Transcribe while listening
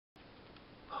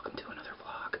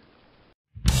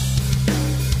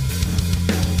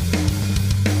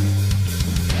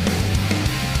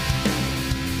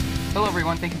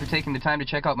everyone, thank you for taking the time to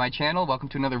check out my channel. Welcome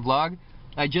to another vlog.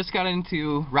 I just got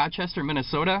into Rochester,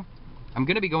 Minnesota. I'm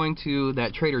going to be going to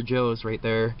that Trader Joe's right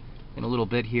there in a little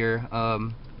bit here,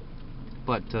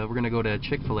 but we're going to go to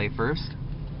Chick-fil-A first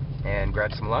and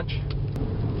grab some lunch.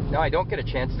 Now, I don't get a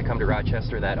chance to come to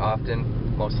Rochester that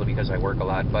often, mostly because I work a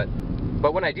lot, but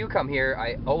when I do come here,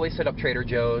 I always hit up Trader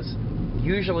Joe's,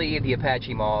 usually the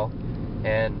Apache Mall,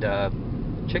 and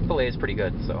Chick-fil-A is pretty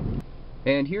good, so.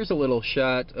 And here's a little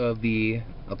shot of the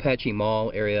Apache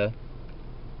Mall area.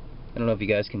 I don't know if you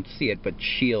guys can see it, but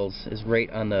Shields is right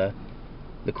on the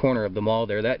corner of the mall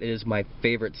there. That is my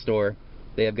favorite store.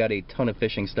 They have got a ton of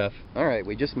fishing stuff. Alright,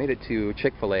 we just made it to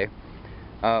Chick-fil-A.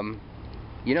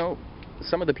 You know,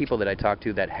 some of the people that I talk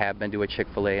to that have been to a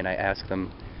Chick-fil-A and I ask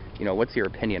them, you know, what's your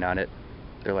opinion on it?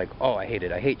 They're like, oh, I hate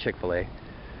it. I hate Chick-fil-A.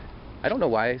 I don't know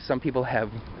why some people have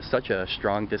such a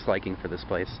strong disliking for this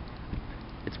place.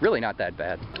 It's really not that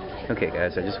bad. Okay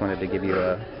guys, I just wanted to give you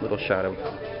a little shot of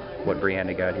what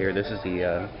Brianna got here. This is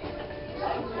the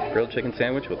grilled chicken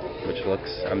sandwich, which looks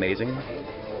amazing,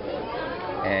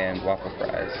 and waffle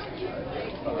fries.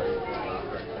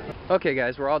 Okay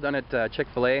guys, we're all done at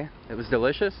Chick-fil-A. It was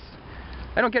delicious.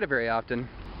 I don't get it very often.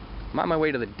 I'm on my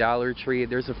way to the Dollar Tree.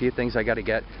 There's a few things I gotta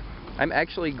get. I'm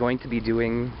actually going to be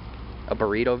doing a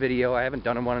burrito video. I haven't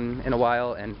done one in a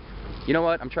while, and you know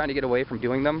what? I'm trying to get away from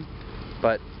doing them.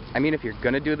 But, I mean, if you're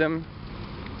gonna do them,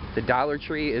 the Dollar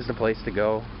Tree is the place to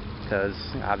go, because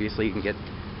obviously you can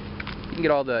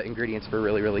get all the ingredients for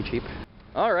really, really cheap.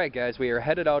 Alright guys, we are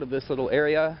headed out of this little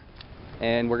area,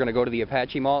 and we're gonna go to the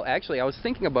Apache Mall. Actually, I was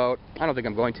thinking about, I don't think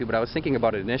I'm going to, but I was thinking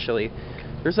about it initially.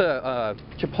 There's a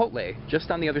Chipotle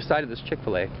just on the other side of this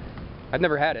Chick-fil-A. I've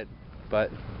never had it, but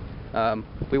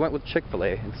we went with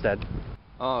Chick-fil-A instead.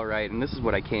 Alright, and this is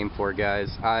what I came for,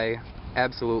 guys. I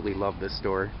absolutely love this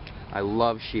store. I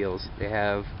love Shields. They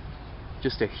have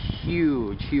just a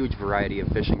huge, huge variety of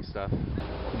fishing stuff.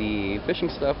 The fishing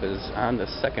stuff is on the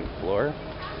second floor.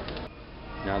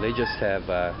 Now they just have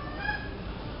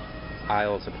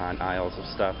aisles upon aisles of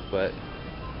stuff, but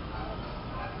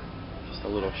just a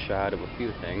little shot of a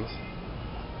few things.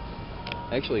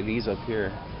 Actually, these up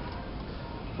here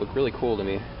look really cool to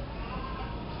me.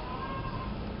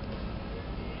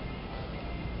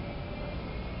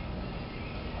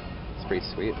 It's pretty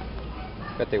sweet.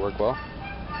 Bet they work well.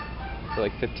 For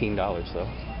like $15 though.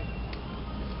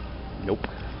 Nope.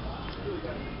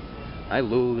 I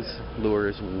lose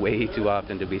lures way too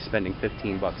often to be spending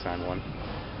 15 bucks on one.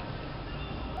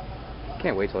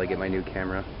 Can't wait till I get my new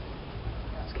camera.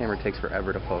 This camera takes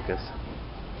forever to focus.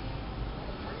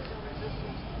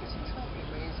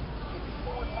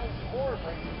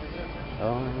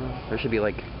 Oh, there should be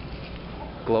like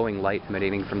glowing light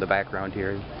emanating from the background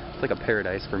here. It's like a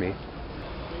paradise for me.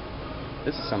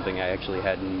 This is something I actually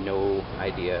had no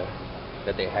idea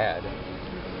that they had.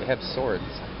 They have swords.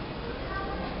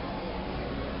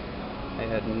 I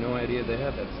had no idea they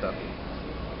had that stuff.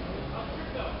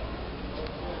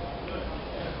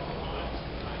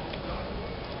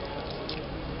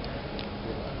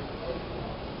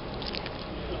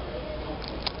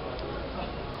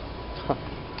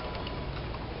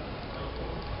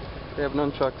 They have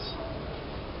nunchucks.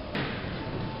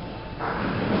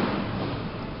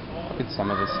 Look at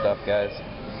some of this stuff, guys.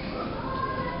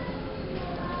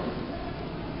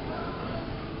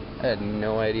 I had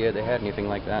no idea they had anything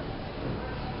like that.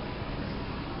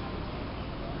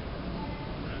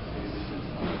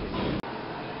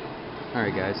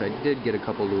 Alright guys, I did get a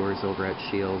couple lures over at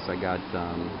Shields. I got,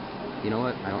 you know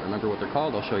what, I don't remember what they're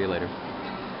called, I'll show you later.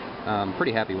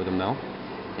 Pretty happy with them though,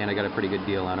 and I got a pretty good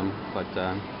deal on them, but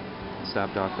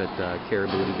stopped off at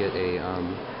Caribou to get a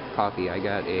coffee. I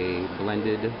got a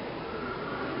blended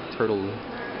turtle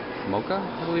mocha,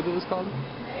 I believe it was called.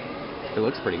 It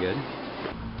looks pretty good.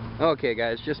 Okay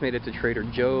guys, just made it to Trader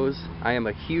Joe's. I am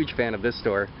a huge fan of this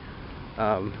store.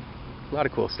 A lot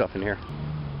of cool stuff in here.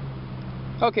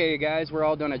 Okay guys, we're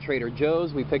all done at Trader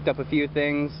Joe's. We picked up a few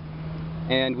things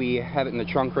and we have it in the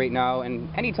trunk right now, and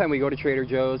anytime we go to Trader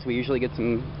Joe's we usually get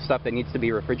some stuff that needs to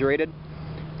be refrigerated.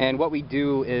 And what we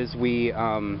do is we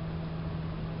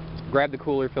grab the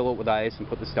cooler, fill it with ice, and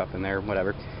put the stuff in there,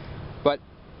 whatever. But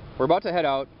we're about to head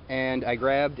out, and I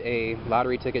grabbed a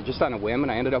lottery ticket just on a whim,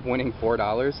 and I ended up winning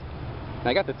 $4. And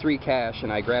I got the 3 cash,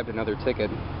 and I grabbed another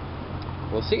ticket.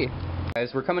 We'll see.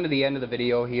 Guys, we're coming to the end of the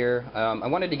video here. I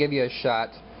wanted to give you a shot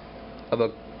of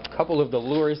a couple of the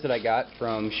lures that I got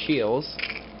from Shields.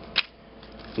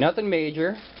 Nothing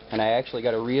major, and I actually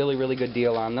got a really, really good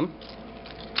deal on them.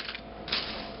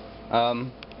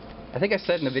 I think I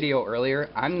said in the video earlier,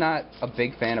 I'm not a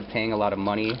big fan of paying a lot of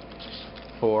money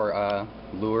for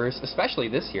lures, especially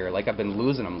this year. Like, I've been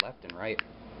losing them left and right. right.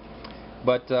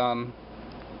 But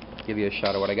give you a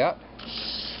shot of what I got.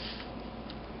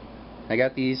 I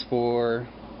got these for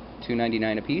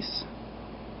 $2.99 a piece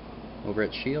over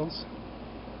at Shields.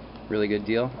 Really good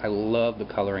deal. I love the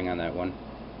coloring on that one.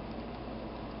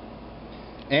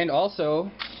 And also,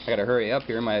 I gotta hurry up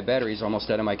here, my battery's almost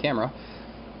dead on my camera.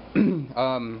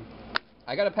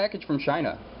 I got a package from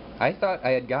China. I thought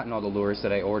I had gotten all the lures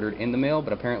that I ordered in the mail,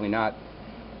 but apparently not.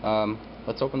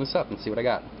 Let's open this up and see what I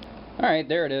got. Alright,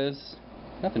 there it is.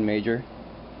 Nothing major.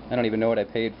 I don't even know what I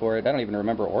paid for it. I don't even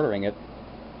remember ordering it.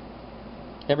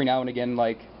 Every now and again,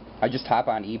 like, I just hop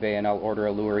on eBay and I'll order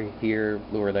a lure here,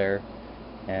 lure there,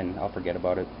 and I'll forget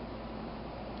about it.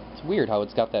 It's weird how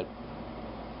it's got that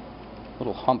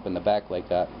little hump in the back like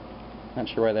that. Not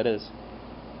sure why that is.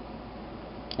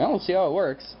 Well, we'll see how it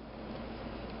works.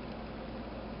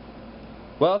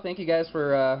 Well, thank you guys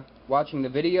for watching the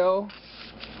video.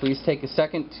 Please take a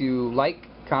second to like,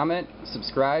 comment,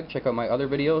 subscribe, check out my other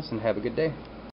videos, and have a good day.